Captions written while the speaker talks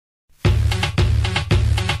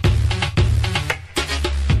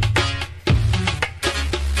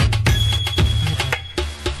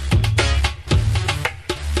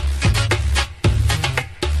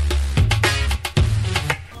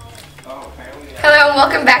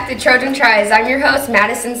welcome back to Trojan Tries. I'm your host,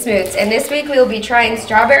 Madison Smoots, and this week we will be trying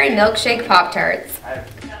strawberry milkshake Pop-Tarts.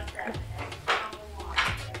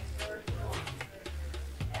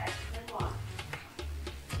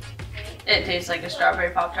 It tastes like a strawberry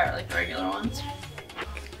Pop-Tart, like the regular ones.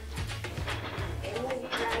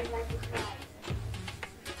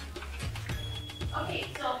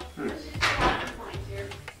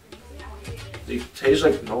 They taste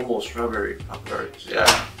like normal strawberry Pop-Tarts.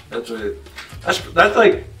 Yeah, that's what it. That's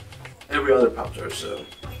like every other Pop-Tart. So it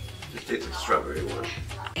just tastes like strawberry one.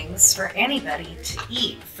 Things for anybody to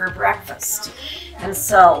eat for breakfast, and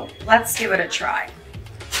so let's give it a try.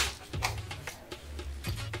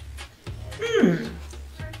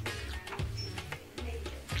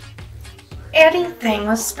 Anything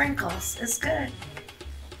with sprinkles is good.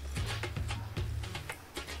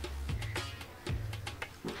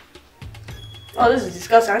 Oh, this is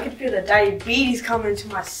disgusting. I can feel the diabetes coming into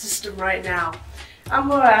my system right now. I'm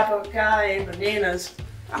gonna have a guy and bananas.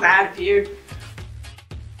 I'm out of here.